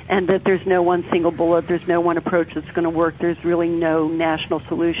 and that there's no one single bullet, there's no one approach that's going to work, there's really no national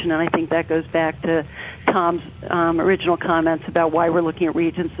solution, and I think that goes back to Tom's original comments about why we're looking at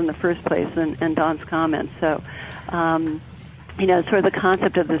regions in the first place, and Don's comments. So, sort of the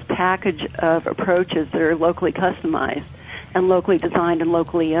concept of this package of approaches that are locally customized and locally designed and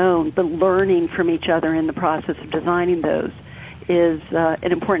locally owned, but learning from each other in the process of designing those is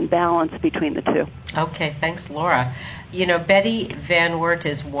an important balance between the two. Okay, thanks, Laura. Betty Van Wert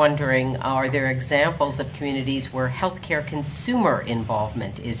is wondering, are there examples of communities where healthcare consumer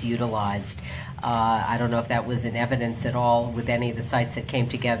involvement is utilized? I don't know if that was in evidence at all with any of the sites that came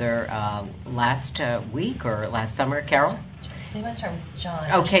together last week or last summer. Carol? Maybe I'll start with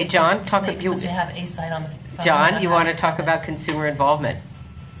John. Okay, John, since we have a site on the phone. John, you want to talk about consumer involvement?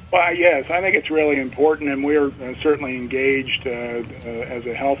 Well, yes, I think it's really important, and we're certainly engaged as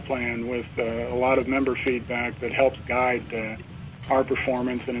a health plan with a lot of member feedback that helps guide our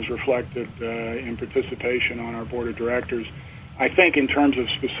performance and is reflected in participation on our board of directors. I think in terms of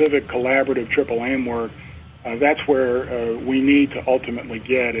specific collaborative triple aim work, that's where we need to ultimately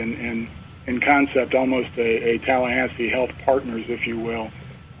get, and in concept, almost a Tallahassee Health Partners, if you will.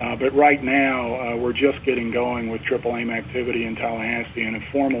 But right now, we're just getting going with triple aim activity in Tallahassee in a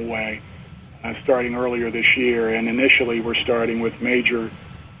formal way, starting earlier this year. And initially, we're starting with major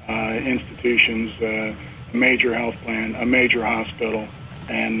institutions, a major health plan, a major hospital,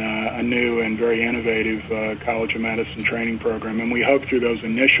 and a new and very innovative College of Medicine training program. And we hope through those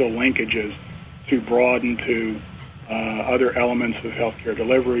initial linkages to broaden to other elements of healthcare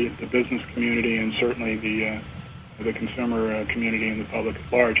delivery, the business community, and certainly the consumer community and the public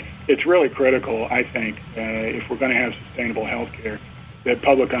at large. It's really critical, I think, if we're going to have sustainable healthcare, that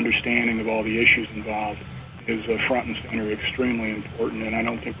public understanding of all the issues involved is front and center, extremely important, and I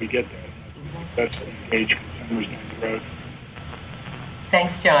don't think we get that. That's to engage consumers down the road.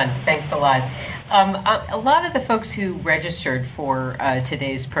 Thanks, John. Thanks a lot. A lot of the folks who registered for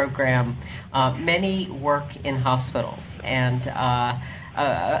today's program, many work in hospitals, and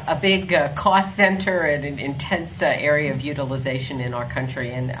a big cost center and an intense area of utilization in our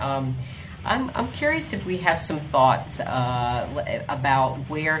country. And I'm curious if we have some thoughts about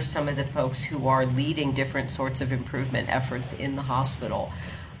where some of the folks who are leading different sorts of improvement efforts in the hospital,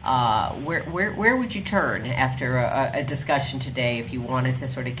 where would you turn after a discussion today if you wanted to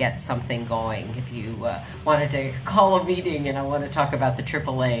sort of get something going, if you wanted to call a meeting and I want to talk about the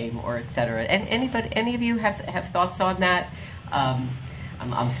triple aim or et cetera? And any of you have thoughts on that?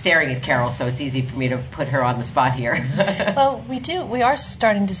 I'm staring at Carol, so it's easy for me to put her on the spot here. Well, we are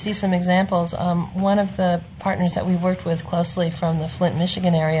starting to see some examples. One of the partners that we worked with closely from the Flint,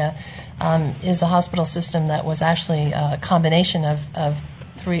 Michigan area is a hospital system that was actually a combination of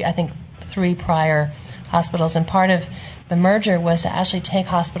three prior hospitals, and part of the merger was to actually take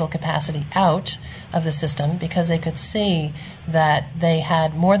hospital capacity out of the system because they could see that they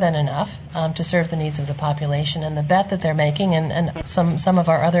had more than enough to serve the needs of the population. And the bet that they're making, and some of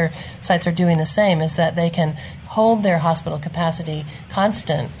our other sites are doing the same, is that they can hold their hospital capacity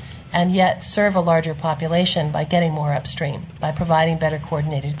constant and yet serve a larger population by getting more upstream, by providing better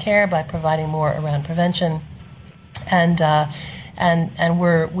coordinated care, by providing more around prevention.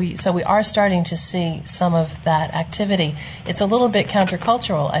 So we are starting to see some of that activity. It's a little bit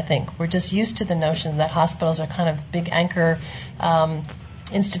countercultural, I think. We're just used to the notion that hospitals are kind of big anchor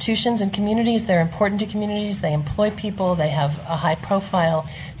institutions in communities. They're important to communities. They employ people. They have a high profile.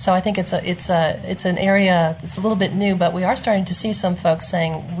 So I think it's an area that's a little bit new, but we are starting to see some folks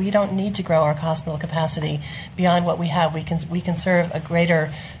saying we don't need to grow our hospital capacity beyond what we have. We can serve a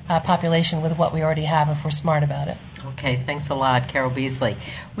greater population with what we already have if we're smart about it. Okay, thanks a lot, Carol Beasley.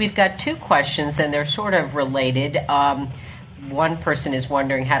 We've got two questions, and they're sort of related. One person is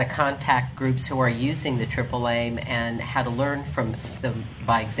wondering how to contact groups who are using the triple aim and how to learn from them,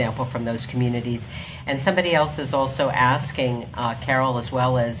 by example, from those communities. And somebody else is also asking, Carol as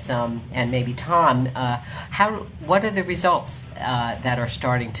well as, and maybe Tom, what are the results that are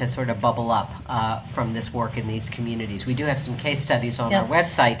starting to sort of bubble up from this work in these communities? We do have some case studies on our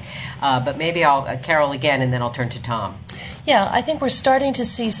website, but maybe I'll, Carol again, and then I'll turn to Tom. Yeah, I think we're starting to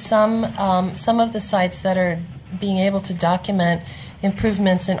see some of the sites that are being able to document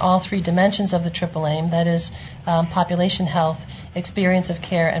improvements in all three dimensions of the triple aim, that is population health, experience of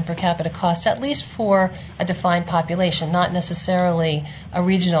care, and per capita cost, at least for a defined population, not necessarily a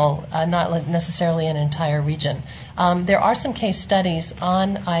regional, not necessarily an entire region. There are some case studies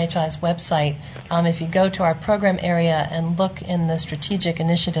on IHI's website. If you go to our program area and look in the Strategic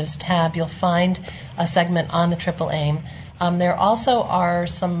Initiatives tab, you'll find a segment on the triple aim. There also are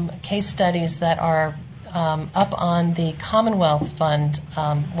some case studies that are up on the Commonwealth Fund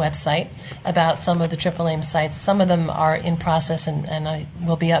website about some of the triple aim sites. Some of them are in process and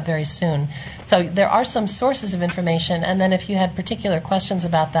will be up very soon. So there are some sources of information, and then if you had particular questions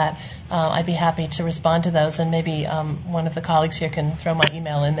about that, I'd be happy to respond to those, and maybe one of the colleagues here can throw my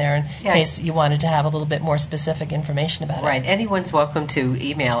email in there in case you wanted to have a little bit more specific information about it. Right. Anyone's welcome to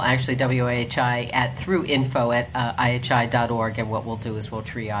email, actually, WIHI through info@ihi.org, and what we'll do is we'll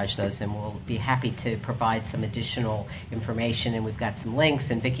triage those, and we'll be happy to provide some additional information, and we've got some links,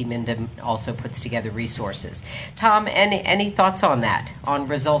 and Vicki Mindham also puts together resources. Tom, any thoughts on that, on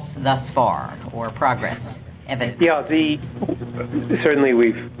results thus far, or progress, evidence? Yeah, certainly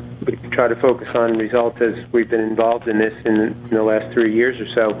we've tried to focus on results as we've been involved in this in the last 3 years or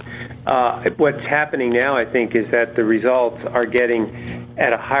so. What's happening now, I think, is that the results are getting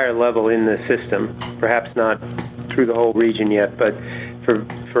at a higher level in the system, perhaps not through the whole region yet, but for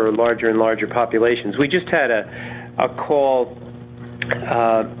larger and larger populations. We just had a call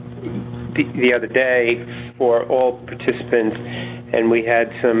the other day for all participants, and we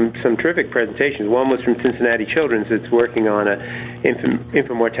had some terrific presentations. One was from Cincinnati Children's that's working on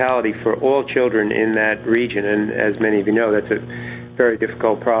infant mortality for all children in that region, and as many of you know, that's a very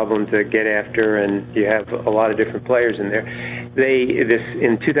difficult problem to get after, and you have a lot of different players in there.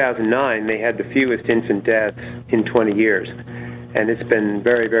 In 2009, they had the fewest infant deaths in 20 years. And it's been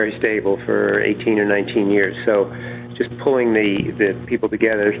very, very stable for 18 or 19 years. So just pulling the people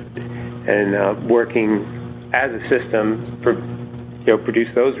together and working as a system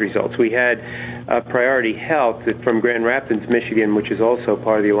produce those results. We had Priority Health from Grand Rapids, Michigan, which is also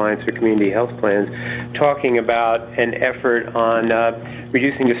part of the Alliance for Community Health Plans, talking about an effort on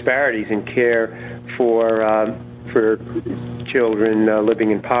reducing disparities in care for children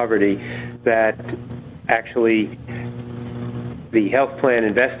living in poverty, that actually the health plan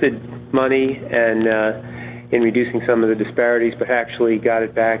invested money and in reducing some of the disparities, but actually got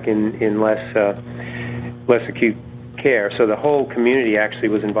it back in less acute care. So the whole community actually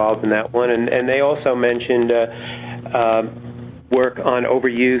was involved in that one, and they also mentioned work on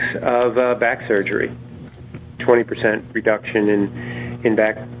overuse of back surgery, 20% reduction in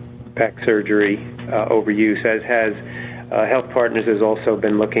back surgery overuse, as has Health Partners has also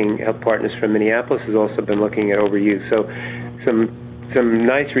been looking. Health Partners from Minneapolis has also been looking at overuse. So some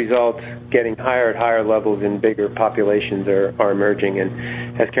nice results getting higher at higher levels in bigger populations are emerging,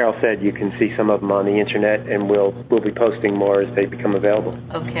 and as Carol said, you can see some of them on the internet, and we'll be posting more as they become available.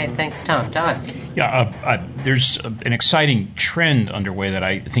 Okay, thanks, Tom. Don? Yeah, there's an exciting trend underway that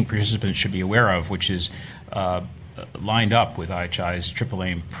I think participants should be aware of, which is lined up with IHI's Triple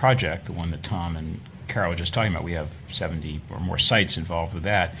Aim project, the one that Tom and Carol were just talking about. We have 70 or more sites involved with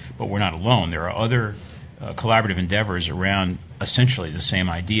that, but we're not alone. There are other collaborative endeavors around essentially the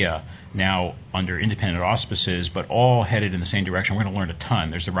same idea, now under independent auspices, but all headed in the same direction. We're going to learn a ton.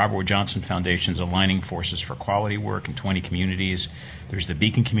 There's the Robert Wood Johnson Foundation's Aligning Forces for Quality work in 20 communities. There's the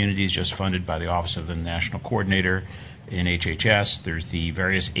Beacon Communities, just funded by the Office of the National Coordinator in HHS. There's the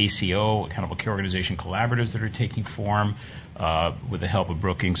various ACO, Accountable Care Organization collaboratives that are taking form with the help of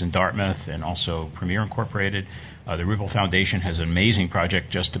Brookings and Dartmouth, and also Premier Incorporated. The Ripple Foundation has an amazing project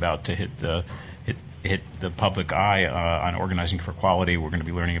just about to hit the public eye on organizing for quality. We're going to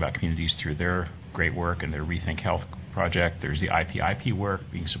be learning about communities through their great work and their Rethink Health project. There's the IPIP work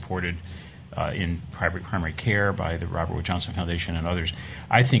being supported in primary care by the Robert Wood Johnson Foundation and others.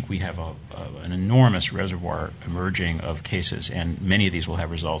 I think we have an enormous reservoir emerging of cases, and many of these will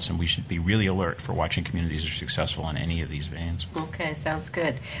have results, and we should be really alert for watching communities are successful in any of these veins. Okay, sounds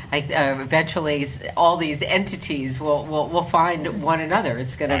good. Eventually, all these entities will find one another.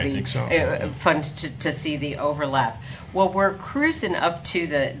 It's going to be fun to see the overlap. Well, we're cruising up to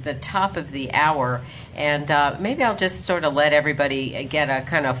the top of the hour, and maybe I'll just sort of let everybody get a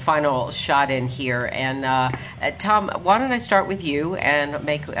kind of final shot in here. And Tom, why don't I start with you and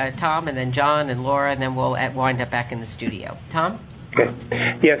make Tom, and then John and Laura, and then we'll wind up back in the studio. Tom? Okay.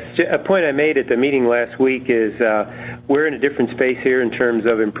 Yes, a point I made at the meeting last week is we're in a different space here in terms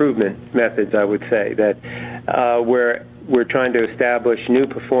of improvement methods, I would say, that we're trying to establish new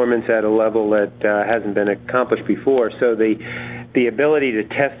performance at a level that hasn't been accomplished before. So the the ability to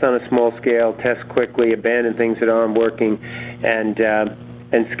test on a small scale, test quickly, abandon things that aren't working, and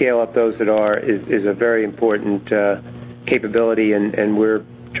scale up those that are is a very important capability, and we're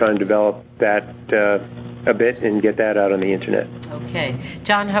trying to develop that a bit and get that out on the internet. Okay.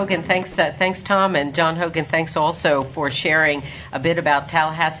 John Hogan, thanks Tom, and John Hogan, thanks also for sharing a bit about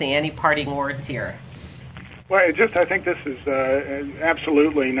Tallahassee. Any parting words here? Well, I think this is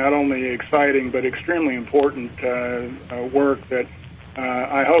absolutely not only exciting but extremely important work that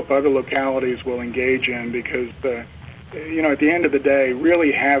I hope other localities will engage in, because at the end of the day,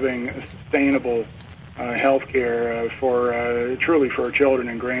 really having sustainable health care truly for our children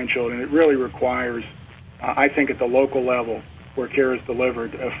and grandchildren, it really requires, I think at the local level where care is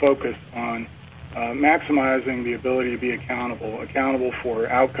delivered, a focus on maximizing the ability to be accountable for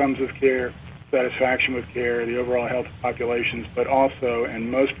outcomes of care, satisfaction with care, the overall health of populations, but also,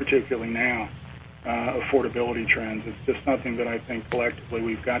 and most particularly now, affordability trends. It's just something that I think collectively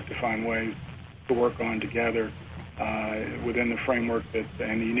we've got to find ways to work on together within the framework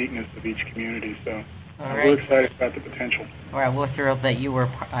and the uniqueness of each community. So we're excited about the potential. All right, we're thrilled that you were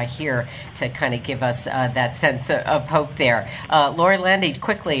here to kind of give us that sense of hope there. Lori Landy,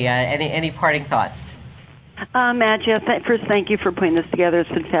 quickly, any parting thoughts? Matt, Jeff, first, thank you for putting this together. It's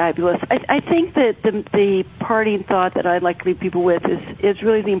been fabulous. I think that the parting thought that I'd like to leave people with is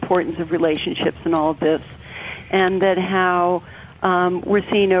really the importance of relationships in all of this, and that how we're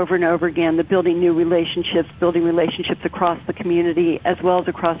seeing over and over again that building relationships across the community as well as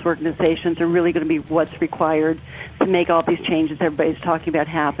across organizations are really going to be what's required to make all these changes everybody's talking about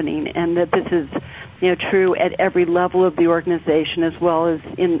happening, and that this is true at every level of the organization as well as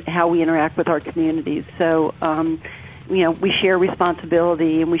in how we interact with our communities. So, we share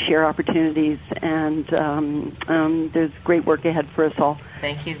responsibility and we share opportunities, and there's great work ahead for us all.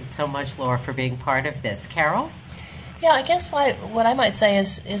 Thank you so much, Laura, for being part of this. Carol? Yeah, I guess what I might say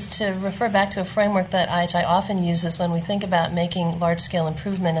is to refer back to a framework that IHI often uses when we think about making large-scale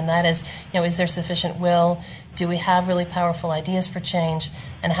improvement, and that is, is there sufficient will? Do we have really powerful ideas for change?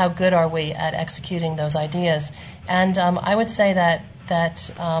 And how good are we at executing those ideas? And I would say that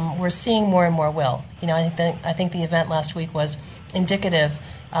we're seeing more and more will. I think the event last week was indicative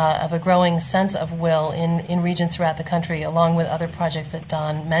of a growing sense of will in regions throughout the country, along with other projects that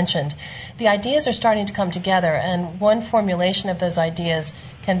Don mentioned. The ideas are starting to come together, and one formulation of those ideas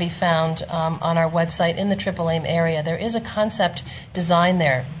can be found on our website in the Triple Aim area. There is a concept design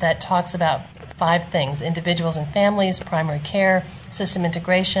there that talks about 5 things: individuals and families, primary care, system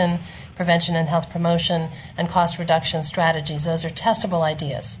integration, prevention and health promotion, and cost reduction strategies. Those are testable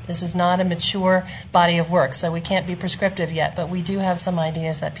ideas. This is not a mature body of work, so we can't be prescriptive yet, but we do have some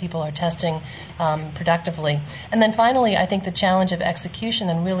ideas that people are testing productively. And then finally, I think the challenge of execution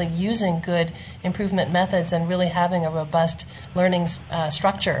and really using good improvement methods and really having a robust learning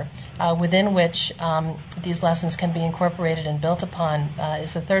structure within which these lessons can be incorporated and built upon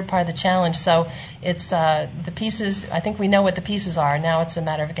is the third part of the challenge. So it's the pieces. I think we know what the pieces are. Now it's a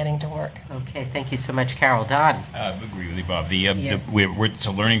matter of getting to work. Okay, thank you so much, Carol. Don? I agree with you, Bob. It's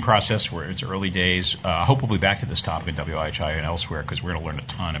a learning process where it's early days. I hope we'll be back to this topic at WIHI and elsewhere, because we're going to learn a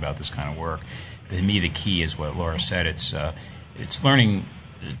ton about this kind of work. But to me, the key is what Laura said. It's learning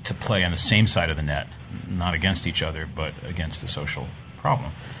to play on the same side of the net, not against each other, but against the social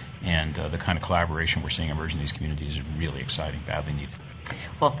problem. And the kind of collaboration we're seeing emerge in these communities is really exciting, badly needed.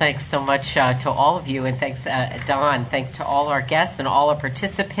 Well, thanks so much to all of you, and thanks, Don. Thanks to all our guests and all our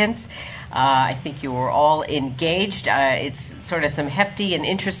participants. I think you were all engaged. It's sort of some hefty and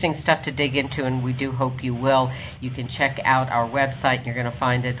interesting stuff to dig into, and we do hope you will. You can check out our website. You're going to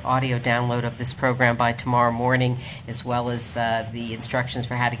find an audio download of this program by tomorrow morning, as well as the instructions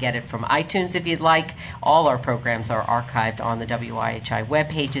for how to get it from iTunes if you'd like. All our programs are archived on the WIHI web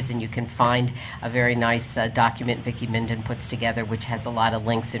pages, and you can find a very nice document Vicki Minden puts together, which has a lot of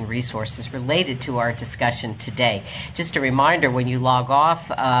links and resources related to our discussion today. Just a reminder, when you log off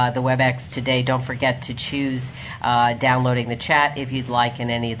the WebEx today, don't forget to choose downloading the chat if you'd like, and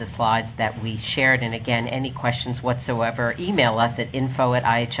any of the slides that we shared. And again, any questions whatsoever, email us at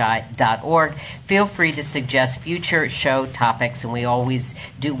info@ihi.org. Feel free to suggest future show topics, and we always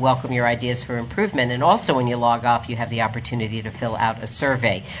do welcome your ideas for improvement. And also, when you log off, you have the opportunity to fill out a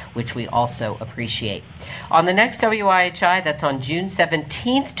survey, which we also appreciate. On the next WIHI, that's on June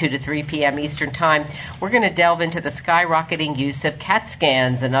 17th, 2 to 3 p.m. Eastern Time, we're going to delve into the skyrocketing use of CAT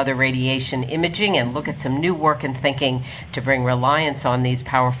scans and other radiation radiation imaging and look at some new work and thinking to bring reliance on these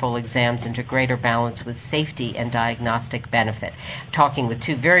powerful exams into greater balance with safety and diagnostic benefit. Talking with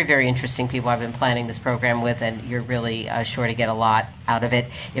two very, very interesting people I've been planning this program with, and you're really sure to get a lot out of it.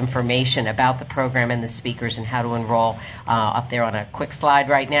 Information about the program and the speakers and how to enroll up there on a quick slide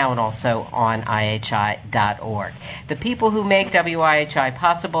right now, and also on IHI.org. The people who make WIHI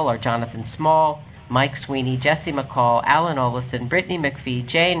possible are Jonathan Small, Mike Sweeney, Jesse McCall, Alan Olison, Brittany McPhee,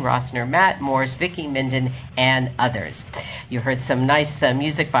 Jane Rossner, Matt Morse, Vicki Minden, and others. You heard some nice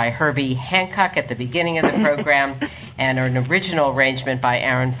music by Herbie Hancock at the beginning of the program, and an original arrangement by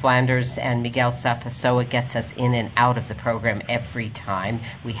Aaron Flanders and Miguel Sapasoa gets us in and out of the program every time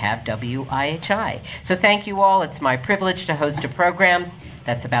we have WIHI. So thank you all. It's my privilege to host a program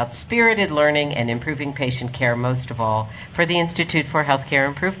that's about spirited learning and improving patient care, most of all, for the Institute for Healthcare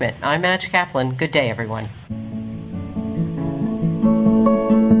Improvement. I'm Madge Kaplan. Good day, everyone.